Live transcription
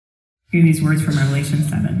Hear these words from Revelation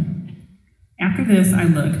 7. After this I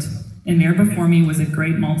looked, and there before me was a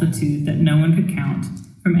great multitude that no one could count,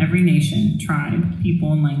 from every nation, tribe,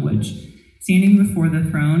 people, and language, standing before the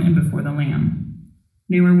throne and before the Lamb.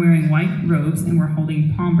 They were wearing white robes and were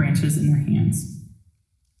holding palm branches in their hands.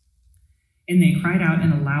 And they cried out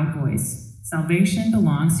in a loud voice, "Salvation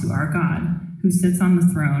belongs to our God, who sits on the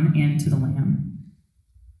throne, and to the Lamb."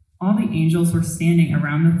 All the angels were standing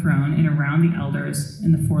around the throne and around the elders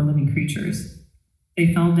and the four living creatures.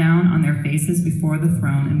 They fell down on their faces before the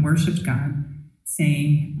throne and worshipped God,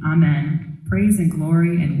 saying, "Amen. Praise and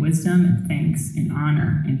glory and wisdom and thanks and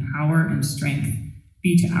honor and power and strength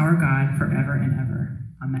be to our God forever and ever.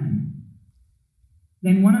 Amen."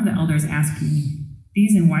 Then one of the elders asked me,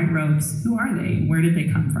 "These in white robes, who are they? Where did they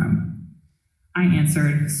come from?" I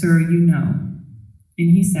answered, "Sir, you know."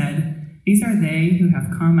 And he said, "These are they who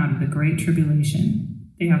have come out of the great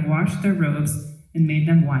tribulation. They have washed their robes and made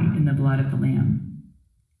them white in the blood of the Lamb.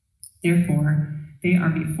 Therefore, they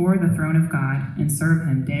are before the throne of God and serve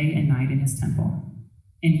him day and night in his temple.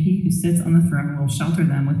 And he who sits on the throne will shelter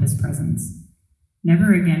them with his presence.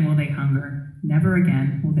 Never again will they hunger, never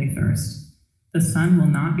again will they thirst. The sun will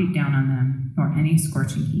not beat down on them, nor any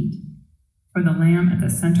scorching heat. For the Lamb at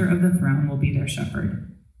the center of the throne will be their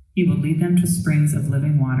shepherd. He will lead them to springs of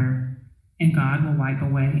living water, and God will wipe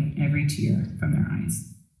away every tear from their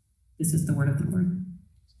eyes." This is the word of the Lord.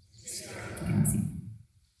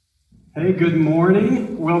 Hey, good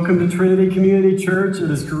morning. Welcome to Trinity Community Church.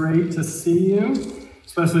 It is great to see you,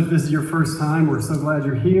 especially if this is your first time. We're so glad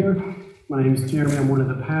you're here. My name is Jeremy. I'm one of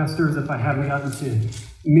the pastors. If I haven't gotten to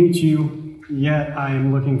meet you yet, I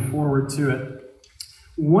am looking forward to it.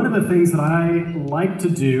 One of the things that I like to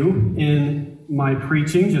do in my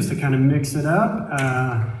preaching, just to kind of mix it up,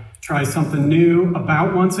 try something new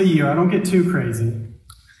about once a year. I don't get too crazy.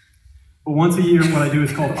 But once a year, what I do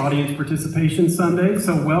is called Audience Participation Sunday.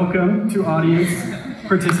 So welcome to Audience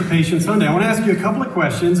Participation Sunday. I want to ask you a couple of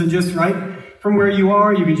questions, and just right from where you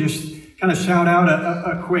are, you can just kind of shout out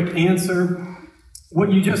a quick answer.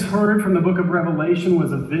 What you just heard from the book of Revelation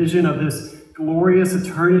was a vision of this glorious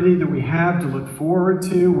eternity that we have to look forward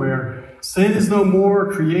to, where sin is no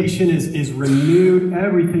more, creation is renewed,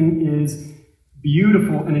 everything is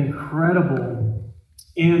beautiful and incredible.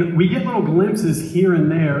 And we get little glimpses here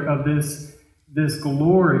and there of this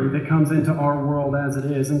glory that comes into our world as it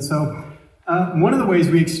is. And so one of the ways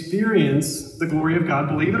we experience the glory of God,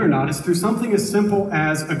 believe it or not, is through something as simple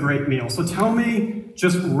as a great meal. So tell me,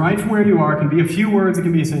 just right from where you are, it can be a few words, it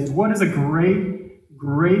can be a sentence. What is a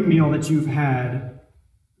great meal that you've had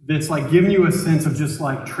that's like giving you a sense of just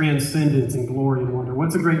like transcendence and glory and wonder?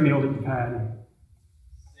 What's a great meal that you've had?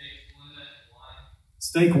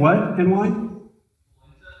 Steak, what, and wine?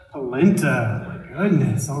 Polenta. My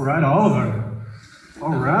goodness. All right, Oliver.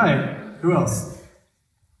 All right. Who else?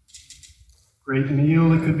 Great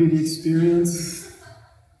meal. It could be the experience.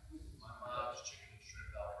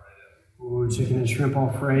 Ooh, chicken and shrimp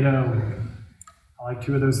Alfredo. I like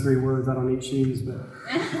 2 of those 3 words. I don't eat cheese, but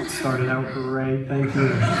it started out great. Thank you.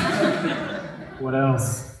 What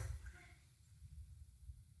else?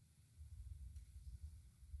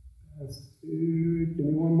 Fast food. Give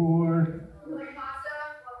me one more.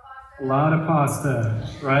 A lot of pasta.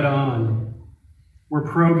 Right on. We're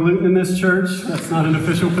pro-gluten in this church. That's not an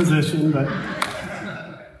official position, but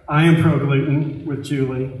I am pro-gluten with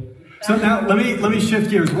Julie. So now let me shift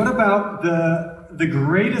gears. What about the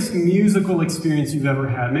greatest musical experience you've ever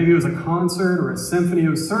had? Maybe it was a concert or a symphony. It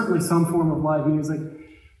was certainly some form of live music.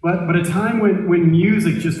 But a time when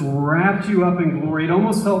music just wrapped you up in glory. It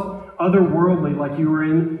almost felt otherworldly, like you were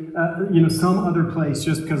in some other place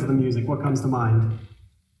just because of the music. What comes to mind?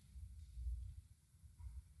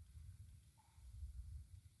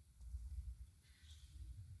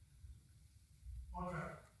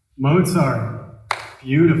 Mozart.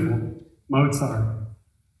 Beautiful. Mozart.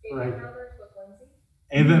 Right.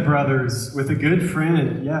 Avett Brothers with a good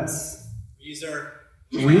friend. Yes. Weezer.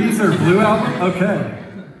 Blue Album? Okay.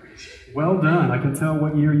 Well done. I can tell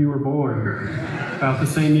what year you were born. About the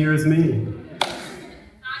same year as me.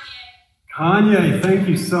 Kanye. Thank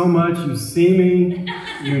you so much. You see me.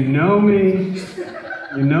 You know me.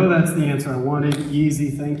 You know that's the answer I wanted.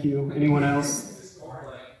 Easy. Thank you. Anyone else?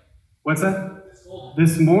 What's that?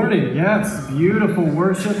 This morning, yes, beautiful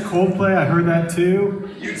worship. Coldplay, I heard that too.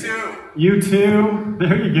 You too. You too.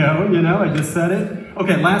 There you go. I just said it.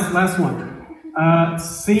 Okay, last one.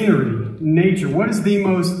 Scenery, nature. What is the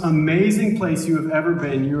most amazing place you have ever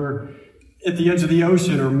been? You're at the edge of the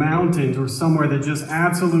ocean or mountains or somewhere that just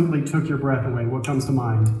absolutely took your breath away. What comes to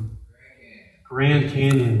mind? Grand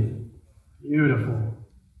Canyon. Beautiful.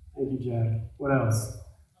 Thank you, Jack. What else?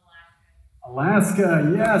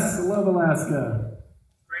 Alaska, yes, I love Alaska.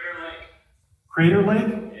 Crater Lake. Crater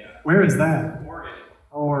Lake? Yeah. Where is that? Oregon.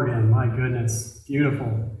 Oregon, my goodness,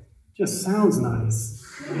 beautiful. Just sounds nice.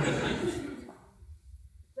 Cliffs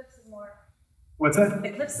of Moher. What's that? The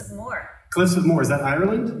Cliffs of Moher. Cliffs of Moher, is that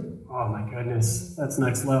Ireland? Oh my goodness, that's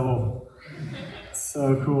next level.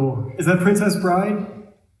 So cool. Is that Princess Bride?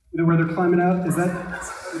 You know where they're climbing up? Is that,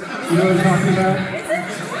 you know what I'm talking about? Is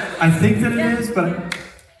it? I think that it is, but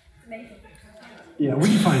It's amazing. yeah, we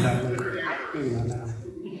can find out later. Maybe not now.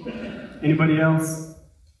 Anybody else?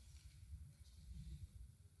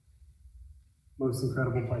 Most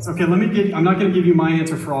incredible place. Okay, I'm not going to give you my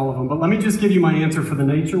answer for all of them, but let me just give you my answer for the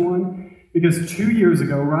nature one. Because 2 years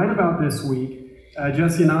ago, right about this week,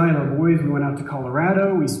 Jesse and I and our boys, we went out to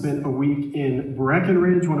Colorado. We spent a week in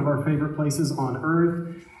Breckenridge, one of our favorite places on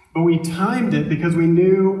earth. But we timed it because we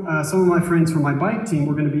knew some of my friends from my bike team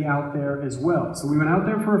were going to be out there as well. So we went out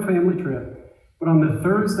there for a family trip. But on the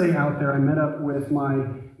Thursday out there, I met up with my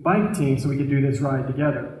bike team so we could do this ride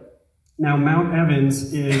together. Now, Mount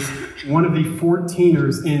Evans is one of the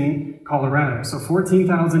 14ers in Colorado. So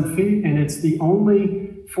 14,000 feet, and it's the only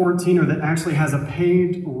 14er that actually has a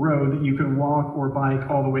paved road that you can walk or bike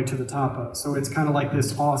all the way to the top of. So it's kind of like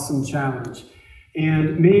this awesome challenge.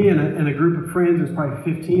 And me and a group of friends, there's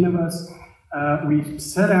probably 15 of us, we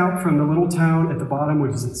set out from the little town at the bottom,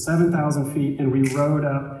 which is at 7,000 feet, and we rode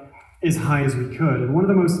up as high as we could. And one of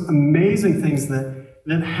the most amazing things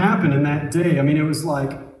that happened in that day, I mean, it was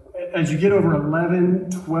like, as you get over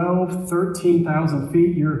 11, 12, 13,000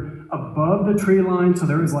 feet, you're above the tree line, so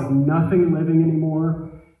there is like nothing living anymore.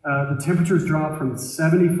 The temperatures drop from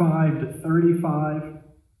 75 to 35.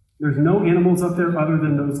 There's no animals up there other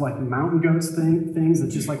than those like mountain goats things that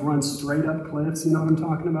just like run straight up cliffs, you know what I'm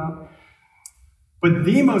talking about? But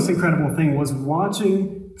the most incredible thing was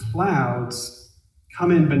watching clouds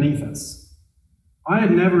come in beneath us. I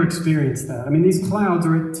had never experienced that. I mean, these clouds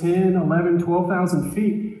are at 10, 11, 12,000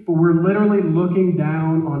 feet, but we're literally looking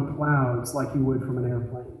down on clouds like you would from an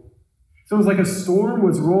airplane. So it was like a storm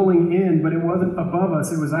was rolling in, but it wasn't above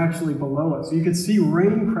us, it was actually below us. So you could see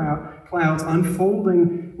rain clouds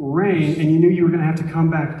unfolding rain, and you knew you were going to have to come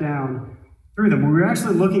back down through them. We were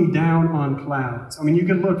actually looking down on clouds. I mean, you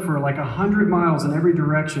could look for like 100 miles in every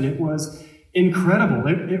direction. It was incredible.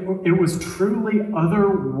 It was truly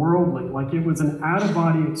otherworldly, like it was an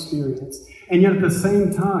out-of-body experience. And yet at the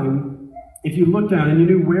same time, if you looked down and you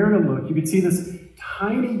knew where to look, you could see this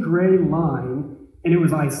tiny gray line, and it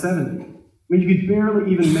was I-70. I mean, you could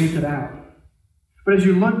barely even make it out. But as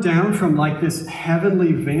you look down from like this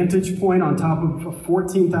heavenly vantage point on top of a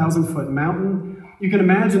 14,000-foot mountain, you can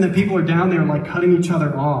imagine that people are down there like cutting each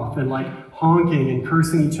other off and like honking and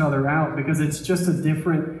cursing each other out because it's just a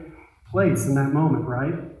different place in that moment,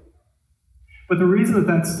 right? But the reason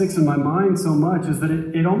that sticks in my mind so much is that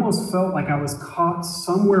it almost felt like I was caught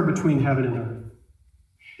somewhere between heaven and earth.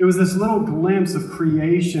 It was this little glimpse of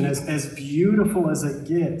creation as beautiful as it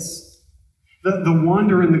gets. The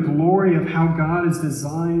wonder and the glory of how God has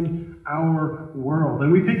designed our world.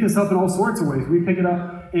 And we pick this up in all sorts of ways. We pick it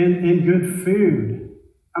up in good food.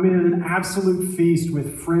 I mean, in an absolute feast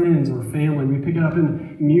with friends or family. We pick it up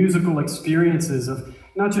in musical experiences of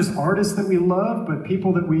not just artists that we love, but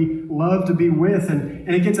people that we love to be with.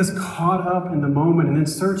 And it gets us caught up in the moment. And then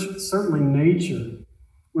certainly nature.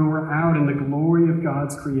 When we're out in the glory of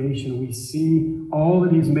God's creation, we see all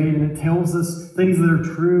that He's made, and it tells us things that are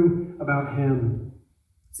true about Him.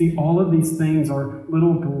 See, all of these things are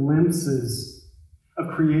little glimpses of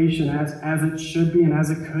creation as it should be and as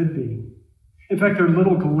it could be. In fact, they're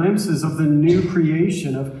little glimpses of the new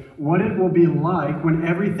creation, of what it will be like when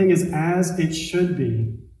everything is as it should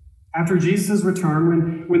be. After Jesus'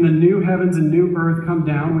 return, when the new heavens and new earth come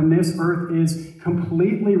down, when this earth is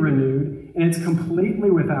completely renewed, and it's completely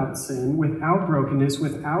without sin, without brokenness,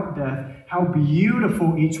 without death, how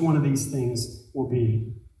beautiful each one of these things will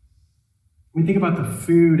be. When we think about the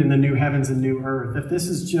food in the new heavens and new earth, if this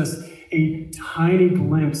is just a tiny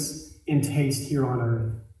glimpse in taste here on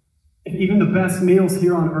earth, if even the best meals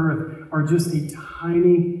here on earth are just a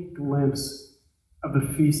tiny glimpse of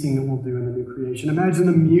the feasting that we'll do in the new creation. Imagine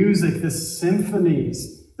the music, the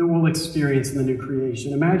symphonies that we'll experience in the new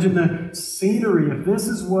creation. Imagine the scenery. If this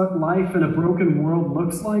is what life in a broken world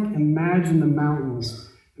looks like, imagine the mountains,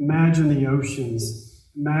 imagine the oceans,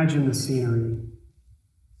 imagine the scenery.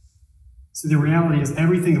 So the reality is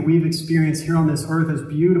everything that we've experienced here on this earth, as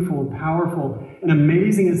beautiful and powerful and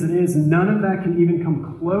amazing as it is, none of that can even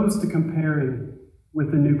come close to comparing with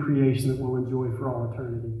the new creation that we'll enjoy for all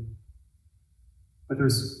eternity. But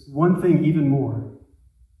there's one thing even more.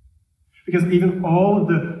 Because even all of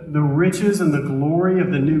the the riches and the glory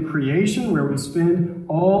of the new creation where we spend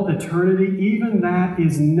all eternity, even that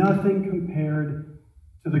is nothing compared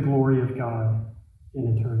to the glory of God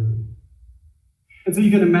in eternity. And so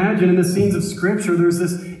you can imagine in the scenes of Scripture, there's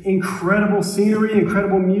this incredible scenery,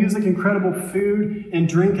 incredible music, incredible food and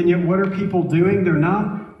drink, and yet what are people doing? They're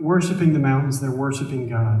not worshiping the mountains, they're worshiping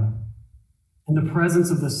God. In the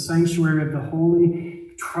presence of the sanctuary of the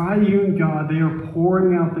holy, triune God, they are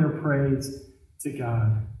pouring out their praise to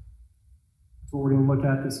God. That's what we're going to look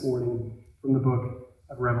at this morning from the book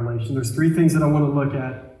of Revelation. There's three things that I want to look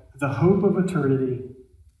at: the hope of eternity,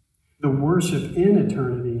 the worship in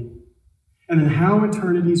eternity, and then how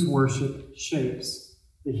eternity's worship shapes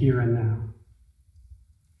the here and now.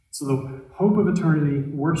 So the hope of eternity,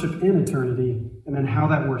 worship in eternity, and then how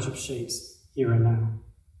that worship shapes here and now.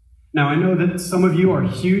 Now, I know that some of you are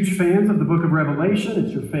huge fans of the book of Revelation.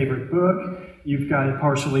 It's your favorite book. You've got it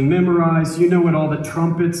partially memorized. You know what all the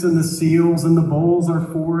trumpets and the seals and the bowls are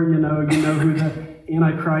for. You know who the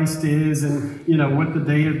Antichrist is, and you know what the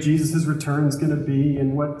day of Jesus' return is going to be,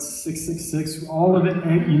 and what 666, all of it,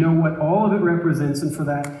 you know what all of it represents, and for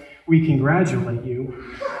that, we congratulate you.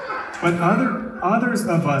 But others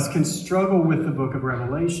of us can struggle with the book of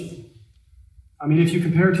Revelation. I mean, if you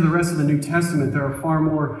compare it to the rest of the New Testament, there are far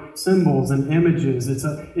more symbols and images. It's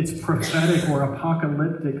prophetic or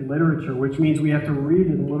apocalyptic literature, which means we have to read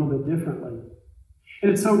it a little bit differently. And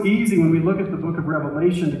it's so easy when we look at the book of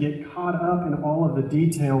Revelation to get caught up in all of the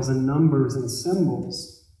details and numbers and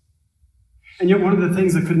symbols. And yet one of the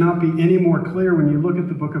things that could not be any more clear when you look at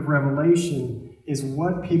the book of Revelation is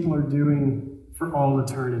what people are doing for all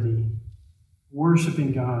eternity.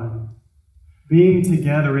 Worshiping God. Being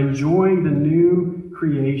together, enjoying the new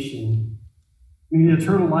creation. I mean, the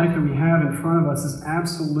eternal life that we have in front of us is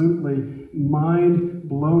absolutely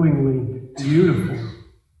mind-blowingly beautiful.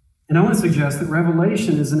 And I want to suggest that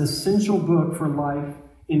Revelation is an essential book for life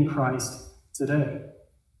in Christ today.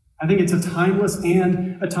 I think it's a timeless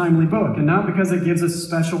and a timely book, and not because it gives us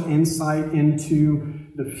special insight into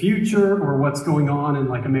the future or what's going on in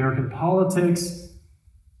like American politics.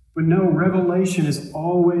 But no, Revelation is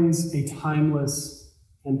always a timeless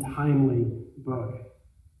and timely book.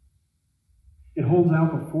 It holds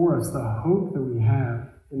out before us the hope that we have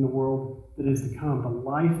in the world that is to come, the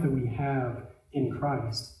life that we have in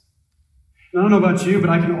Christ. And I don't know about you, but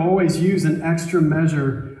I can always use an extra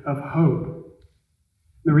measure of hope.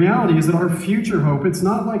 The reality is that our future hope, it's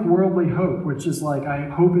not like worldly hope, which is like, I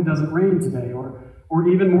hope it doesn't rain today, or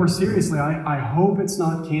even more seriously, I hope it's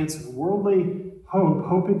not cancer. Worldly hope,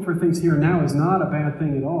 hoping for things here and now, is not a bad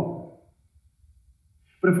thing at all.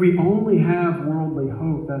 But if we only have worldly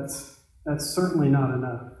hope, that's certainly not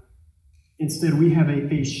enough. Instead, we have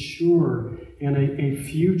a sure and a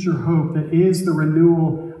future hope that is the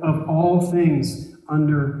renewal of all things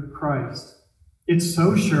under Christ. It's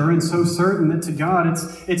so sure and so certain that to God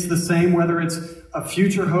it's the same whether it's a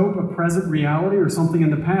future hope, a present reality, or something in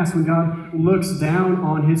the past. When God looks down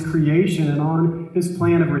on his creation and on his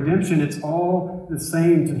plan of redemption, it's all the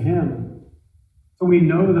same to him. So we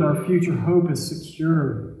know that our future hope is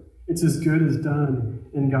secure. It's as good as done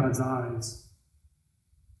in God's eyes.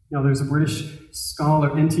 Now, there's a British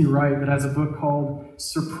scholar, N.T. Wright, that has a book called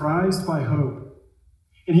Surprised by Hope.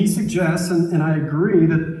 And he suggests, and I agree,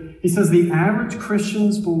 that he says the average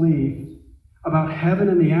Christian's belief about heaven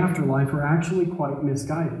and the afterlife are actually quite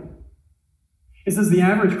misguided. It says the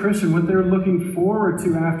average Christian, what they're looking forward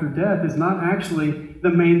to after death is not actually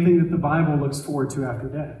the main thing that the Bible looks forward to after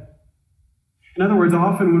death. In other words,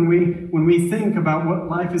 often when we think about what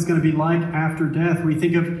life is going to be like after death, we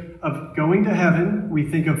think of going to heaven, we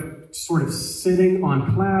think of sort of sitting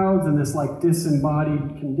on clouds in this like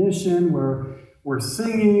disembodied condition where we're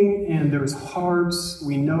singing and there's harps,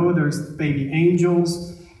 we know there's baby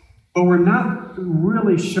angels, but we're not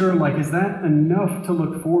really sure, like, is that enough to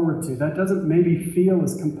look forward to? That doesn't maybe feel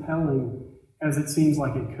as compelling as it seems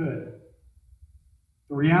like it could.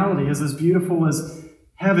 The reality is, as beautiful as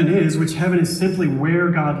heaven is, which heaven is simply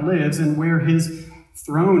where God lives and where his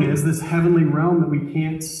throne is, this heavenly realm that we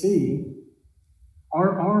can't see,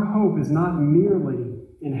 our hope is not merely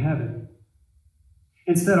in heaven.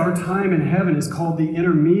 Instead, our time in heaven is called the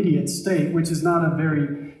intermediate state, which is not a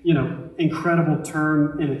very, incredible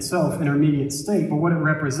term in itself, intermediate state, but what it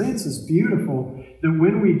represents is beautiful, that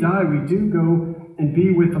when we die, we do go and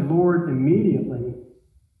be with the Lord immediately.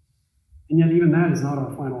 And yet even that is not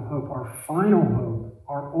our final hope. Our final hope,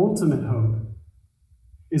 our ultimate hope,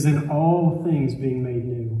 is in all things being made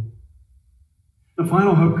new. The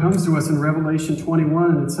final hope comes to us in Revelation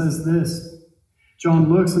 21, and it says this.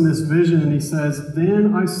 John looks in this vision and he says,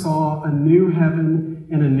 "Then I saw a new heaven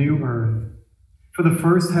and a new earth. For the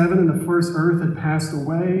first heaven and the first earth had passed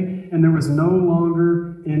away, and there was no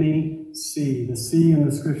longer any sea. The sea in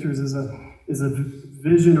the scriptures is a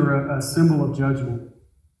vision or a symbol of judgment.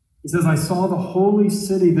 He says, I saw the holy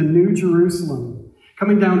city, the new Jerusalem,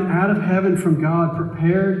 coming down out of heaven from God,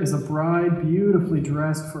 prepared as a bride beautifully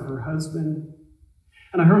dressed for her husband.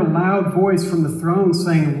 And I heard a loud voice from the throne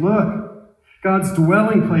saying, Look, God's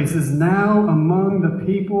dwelling place is now among the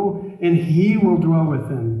people, and he will dwell with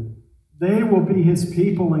them. They will be his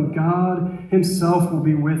people, and God himself will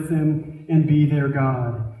be with them and be their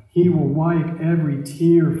God. He will wipe every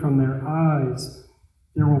tear from their eyes.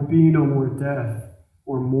 There will be no more death,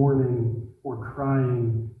 or mourning, or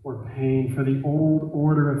crying, or pain, for the old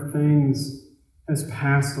order of things has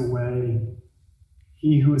passed away.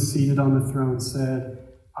 He who is seated on the throne said,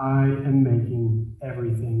 I am making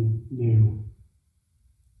everything new.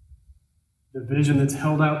 The vision that's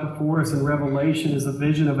held out before us in Revelation is a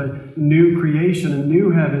vision of a new creation, a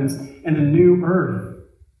new heavens, and a new earth,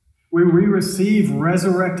 where we receive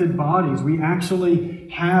resurrected bodies. We actually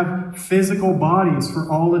have physical bodies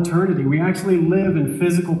for all eternity. We actually live in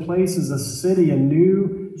physical places, a city, a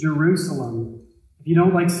new Jerusalem. If you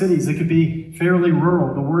don't like cities, it could be fairly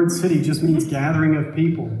rural. The word city just means gathering of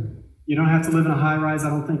people. You don't have to live in a high-rise, I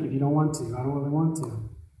don't think, if you don't want to. I don't really want to.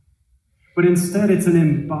 But instead, it's an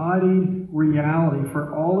embodied reality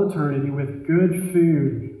for all eternity with good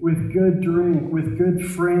food, with good drink, with good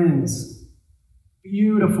friends,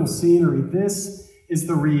 beautiful scenery. This is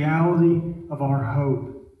the reality of our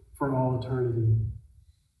hope for all eternity.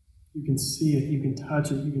 You can see it, you can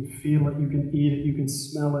touch it, you can feel it, you can eat it, you can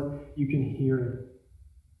smell it, you can hear it.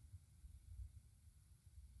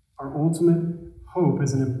 Our ultimate hope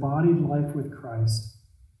is an embodied life with Christ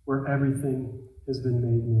where everything has been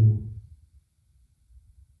made new.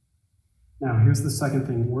 Now, here's the second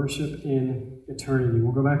thing, worship in eternity.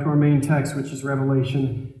 We'll go back to our main text, which is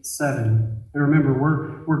Revelation 7. And remember,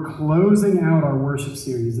 we're closing out our worship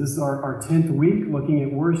series. This is our 10th week, looking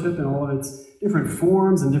at worship in all of its different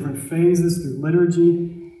forms and different phases through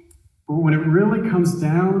liturgy. But when it really comes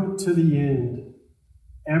down to the end,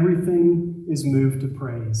 everything is moved to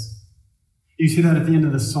praise. You see that at the end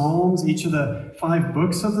of the Psalms. Each of the 5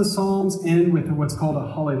 books of the Psalms end with what's called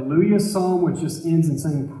a Hallelujah Psalm, which just ends in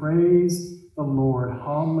saying, praise the Lord.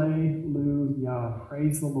 Hallelujah.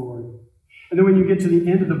 Praise the Lord. And then when you get to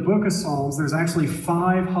the end of the book of Psalms, there's actually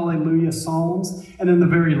 5 Hallelujah Psalms. And then the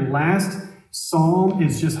very last Psalm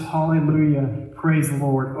is just Hallelujah. Praise the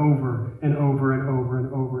Lord over and over and over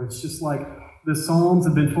and over. It's just like the Psalms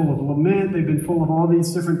have been full of lament. They've been full of all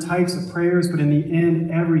these different types of prayers. But in the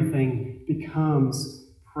end, everything becomes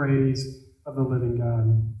praise of the living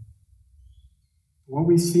God. What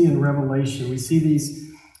we see in Revelation, we see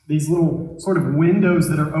these little sort of windows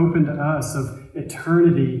that are open to us of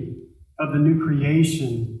eternity, of the new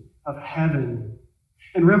creation, of heaven.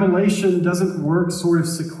 And Revelation doesn't work sort of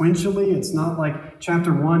sequentially. It's not like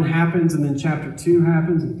chapter 1 happens and then chapter 2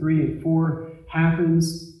 happens and 3 and 4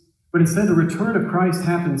 happens. But instead, the return of Christ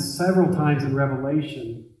happens several times in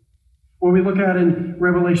Revelation. What we look at in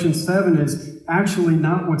Revelation 7 is actually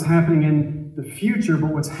not what's happening in the future,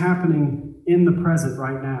 but what's happening in the present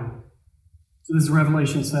right now. So this is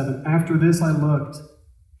Revelation 7. After this I looked,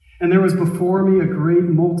 and there was before me a great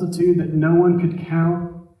multitude that no one could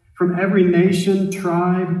count, from every nation,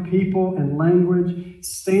 tribe, people, and language,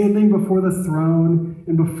 standing before the throne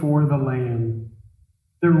and before the Lamb.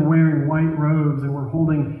 They were wearing white robes and were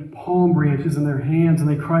holding palm branches in their hands, and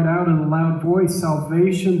they cried out in a loud voice,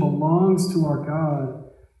 Salvation belongs to our God,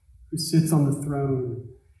 who sits on the throne,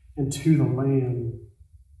 and to the Lamb.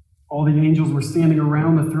 All the angels were standing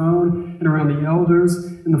around the throne and around the elders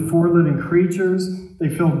and the 4 living creatures. They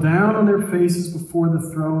fell down on their faces before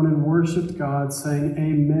the throne and worshipped God, saying,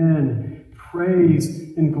 Amen.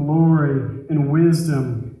 Praise and glory and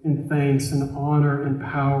wisdom and thanks and honor and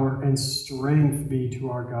power and strength be to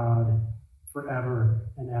our God forever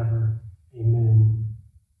and ever. Amen.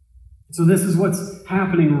 So this is what's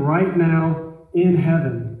happening right now in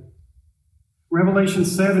heaven. Revelation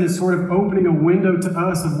 7 is sort of opening a window to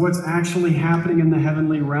us of what's actually happening in the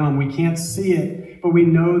heavenly realm. We can't see it, but we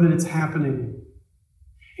know that it's happening.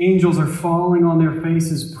 Angels are falling on their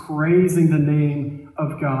faces, praising the name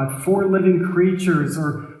of God. 4 living creatures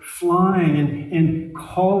are flying and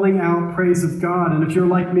calling out praise of God. And if you're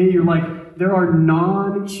like me, you're like, there are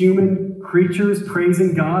non-human creatures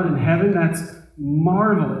praising God in heaven? That's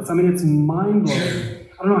marvelous. I mean, it's mind-blowing.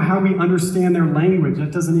 I don't know how we understand their language.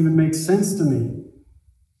 That doesn't even make sense to me.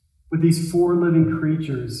 But these 4 living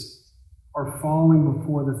creatures are falling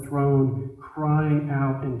before the throne, crying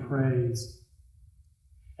out in praise.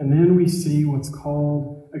 And then we see what's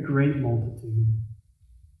called a great multitude.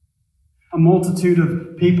 A multitude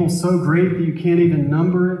of people so great that you can't even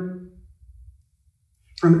number it.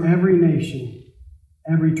 From every nation,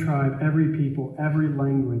 every tribe, every people, every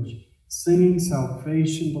language, singing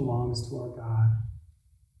salvation belongs to our God.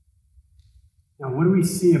 Now, what do we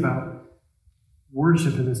see about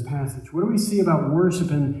worship in this passage? What do we see about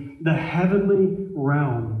worship in the heavenly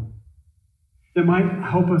realm that might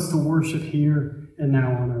help us to worship here and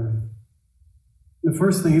now on earth? The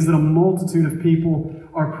first thing is that a multitude of people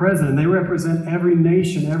are present. They represent every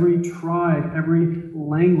nation, every tribe, every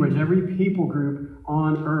language, every people group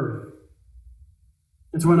on earth.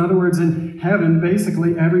 And so, in other words, in heaven,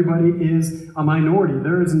 basically everybody is a minority.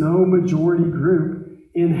 There is no majority group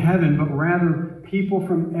in heaven, but rather people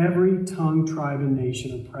from every tongue, tribe, and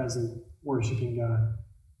nation are present worshiping God.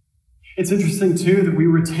 It's interesting, too, that we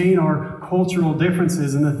retain our cultural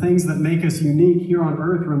differences, and the things that make us unique here on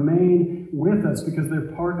earth remain with us because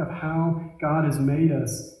they're part of how God has made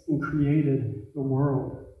us and created the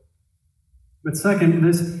world. But second,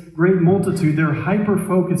 this great multitude, they're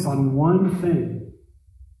hyper-focused on one thing.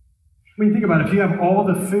 I mean, think about it. If you have all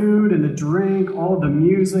the food and the drink, all of the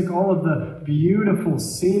music, all of the beautiful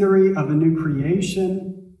scenery of the new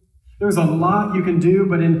creation, there's a lot you can do,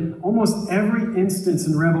 but in almost every instance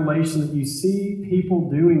in Revelation that you see people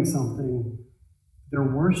doing something, they're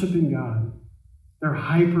worshiping God. They're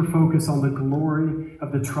hyper-focused on the glory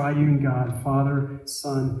of the triune God, Father,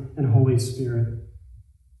 Son, and Holy Spirit.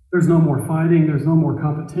 There's no more fighting. There's no more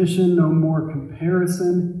competition, no more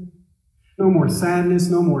comparison. No more sadness,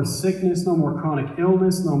 no more sickness, no more chronic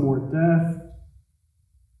illness, no more death.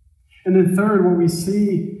 And then third, what we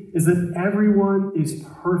see is that everyone is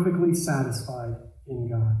perfectly satisfied in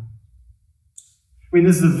God. I mean,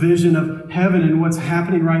 this is a vision of heaven and what's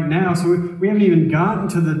happening right now. So we haven't even gotten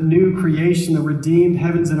to the new creation, the redeemed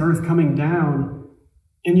heavens and earth coming down,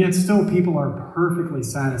 and yet still people are perfectly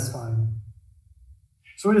satisfied.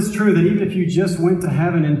 So it is true that even if you just went to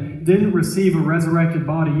heaven and didn't receive a resurrected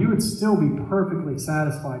body, you would still be perfectly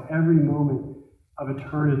satisfied every moment of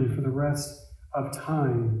eternity for the rest of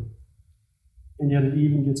time. And yet it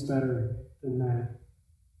even gets better than that.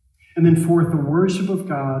 And then fourth, the worship of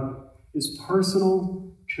God is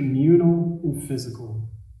personal, communal, and physical.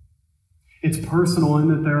 It's personal in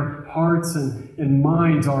that their hearts and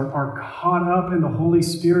minds are caught up in the Holy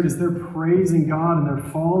Spirit as they're praising God and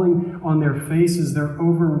they're falling on their faces. They're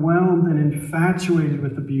overwhelmed and infatuated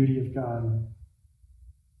with the beauty of God.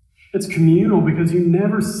 It's communal because you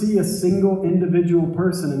never see a single individual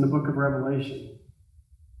person in the book of Revelation.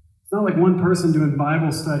 It's not like one person doing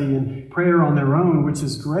Bible study and prayer on their own, which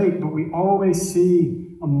is great, but we always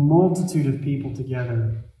see a multitude of people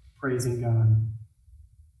together praising God.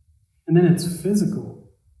 And then it's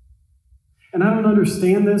physical. And I don't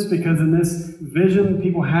understand this because in this vision,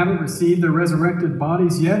 people haven't received their resurrected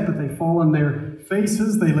bodies yet, but they fall on their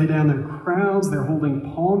faces, they lay down their crowns, they're holding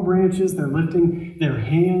palm branches, they're lifting their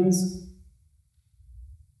hands.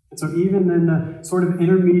 And so even in the sort of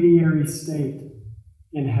intermediary state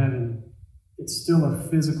in heaven, it's still a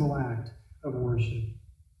physical act of worship.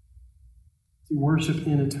 See, worship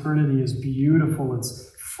in eternity is beautiful.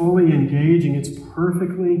 It's fully engaging. It's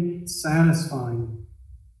perfectly satisfying.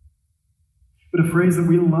 But a phrase that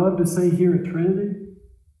we love to say here at Trinity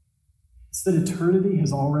is that eternity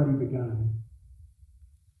has already begun.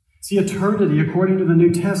 See, eternity, according to the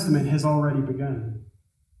New Testament, has already begun.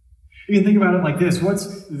 You can think about it like this.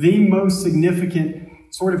 What's the most significant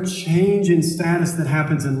sort of change in status that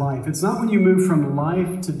happens in life? It's not when you move from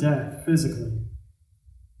life to death physically.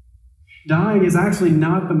 Dying is actually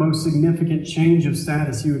not the most significant change of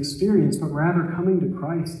status you experience, but rather coming to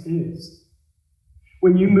Christ is.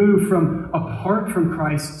 When you move from apart from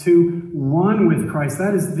Christ to one with Christ,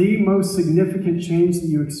 that is the most significant change that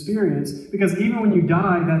you experience, because even when you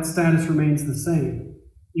die, that status remains the same.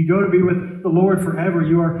 You go to be with the Lord forever.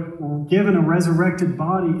 You are given a resurrected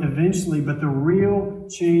body eventually, but the real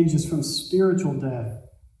change is from spiritual death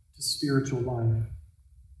to spiritual life.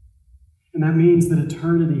 And that means that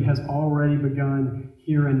eternity has already begun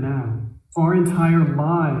here and now. So our entire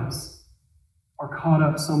lives are caught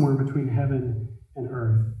up somewhere between heaven and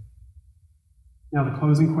earth. Now the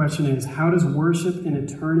closing question is, how does worship in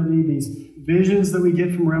eternity, these visions that we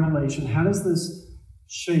get from Revelation, how does this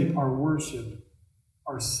shape our worship,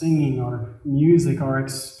 our singing, our music, our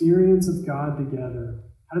experience of God together?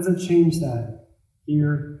 How does that change that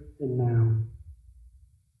here and now?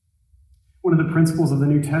 One of the principles of the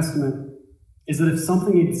New Testament is that if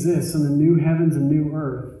something exists in the new heavens and new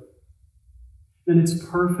earth, then it's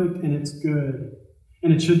perfect and it's good,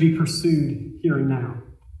 and it should be pursued here and now.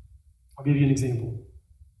 I'll give you an example.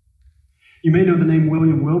 You may know the name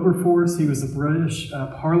William Wilberforce. He was a British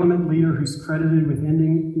Parliament leader who's credited with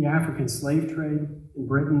ending the African slave trade in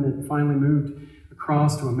Britain that finally moved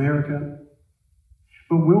across to America.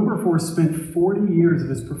 But Wilberforce spent 40 years of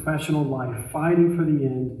his professional life fighting for the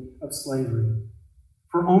end of slavery.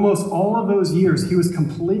 For almost all of those years, he was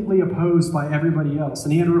completely opposed by everybody else.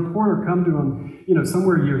 And he had a reporter come to him,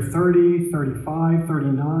 somewhere year 30, 35,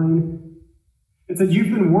 39, and said,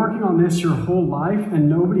 "You've been working on this your whole life and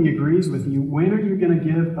nobody agrees with you. When are you going to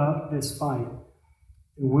give up this fight?"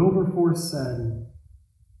 And Wilberforce said,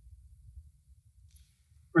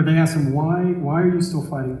 or they asked him, why are you still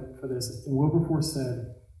fighting for this? And Wilberforce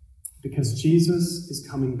said, "Because Jesus is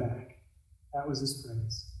coming back." That was his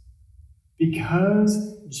phrase.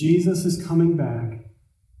 Because Jesus is coming back,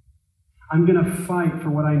 I'm going to fight for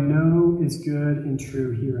what I know is good and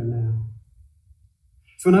true here and now.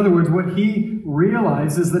 So in other words, what he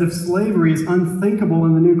realized is that if slavery is unthinkable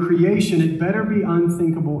in the new creation, it better be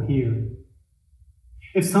unthinkable here.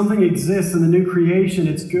 If something exists in the new creation,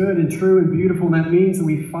 it's good and true and beautiful, and that means that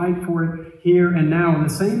we fight for it here and now. And the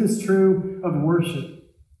same is true of worship.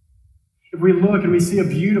 If we look and we see a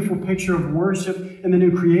beautiful picture of worship in the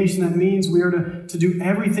new creation, that means we are to do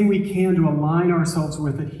everything we can to align ourselves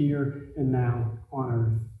with it here and now on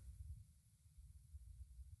earth.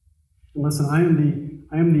 And listen, I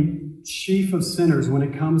am the chief of sinners when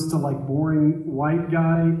it comes to like boring white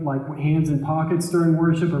guy, like hands in pockets during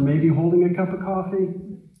worship, or maybe holding a cup of coffee.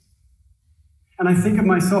 And I think of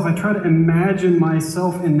myself, I try to imagine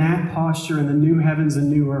myself in that posture in the new heavens and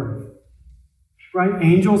new earth. Right?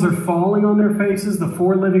 Angels are falling on their faces. The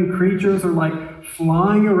four living creatures are like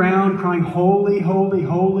flying around, crying, "Holy, holy,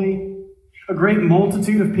 holy." A great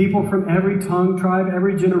multitude of people from every tongue, tribe,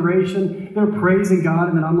 every generation, they're praising God.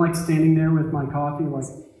 And then I'm like standing there with my coffee, like,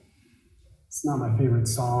 it's not my favorite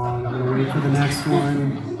song. I'm going to wait for the next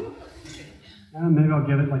one. Maybe I'll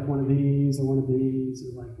give it like one of these or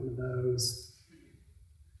like one of those.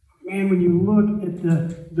 Man, when you look at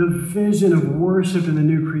the vision of worship in the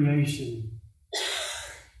new creation,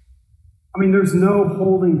 I mean, there's no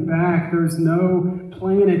holding back. There's no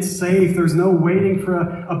playing it safe. There's no waiting for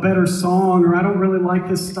a better song, or I don't really like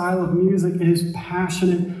this style of music. It is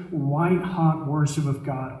passionate, white-hot worship of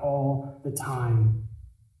God all the time.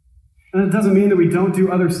 And it doesn't mean that we don't do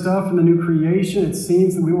other stuff in the new creation. It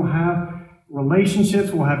seems that we will have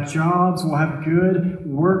relationships, we'll have jobs, we'll have good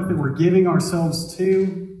work that we're giving ourselves to.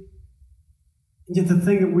 And yet the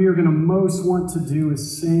thing that we are going to most want to do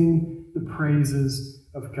is sing the praises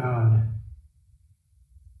of God.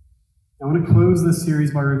 I want to close this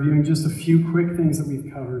series by reviewing just a few quick things that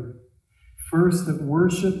we've covered. First, that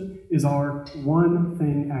worship is our one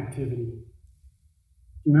thing activity.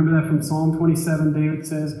 You remember that from Psalm 27? David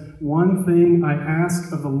says, "One thing I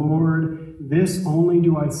ask of the Lord, this only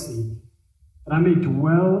do I seek, that I may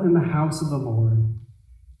dwell in the house of the Lord,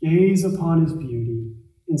 gaze upon his beauty,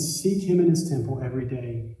 and seek him in his temple every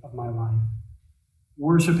day of my life."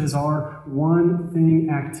 Worship is our one thing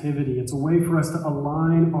activity. It's a way for us to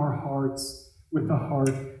align our hearts with the heart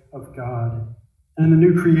of God. And in the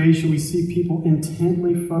new creation, we see people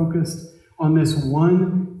intently focused on this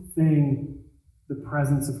one thing, the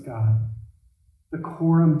presence of God. The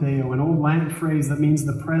coram Deo, an old Latin phrase that means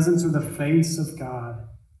the presence or the face of God.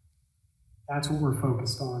 That's what we're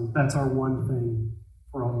focused on. That's our one thing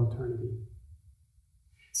for all eternity.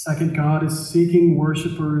 Second, God is seeking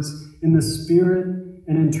worshipers in the Spirit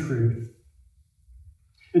and in truth.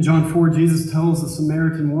 In John 4, Jesus tells the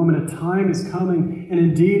Samaritan woman, a time is coming, and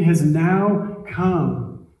indeed has now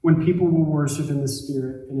come, when people will worship in the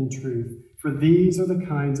Spirit and in truth. For these are the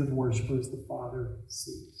kinds of worshipers the Father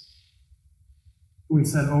seeks. We've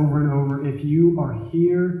said over and over, if you are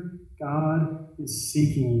here, God is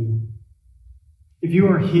seeking you. If you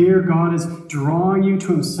are here, God is drawing you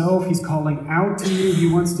to himself. He's calling out to you.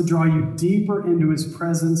 He wants to draw you deeper into his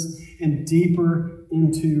presence and deeper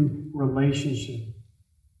into relationship.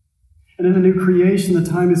 And in the new creation, the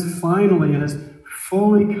time is finally and has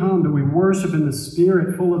fully come that we worship in the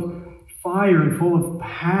Spirit, full of fire and full of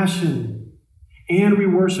passion. And we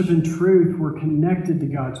worship in truth. We're connected to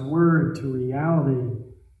God's word, to reality,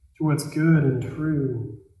 to what's good and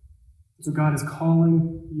true. So God is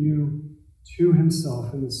calling you to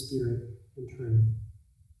himself in the Spirit and truth.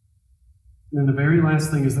 And then the very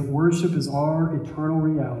last thing is that worship is our eternal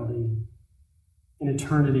reality, and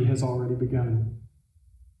eternity has already begun.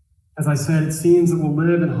 As I said, it seems that we'll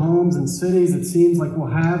live in homes and cities. It seems like we'll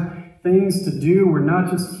have things to do. We're not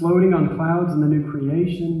just floating on clouds in the new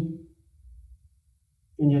creation.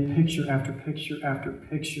 And yet picture after picture after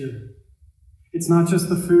picture. It's not just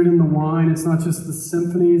the food and the wine. It's not just the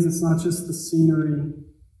symphonies. It's not just the scenery.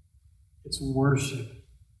 It's worship.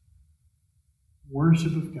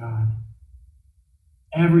 Worship of God.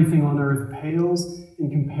 Everything on earth pales in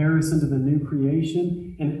comparison to the new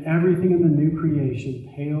creation, and everything in the new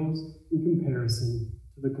creation pales in comparison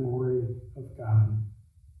to the glory of God.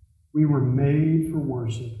 We were made for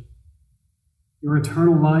worship. Your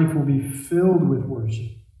eternal life will be filled with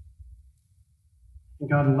worship. And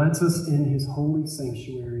God lets us in his holy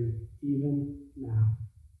sanctuary even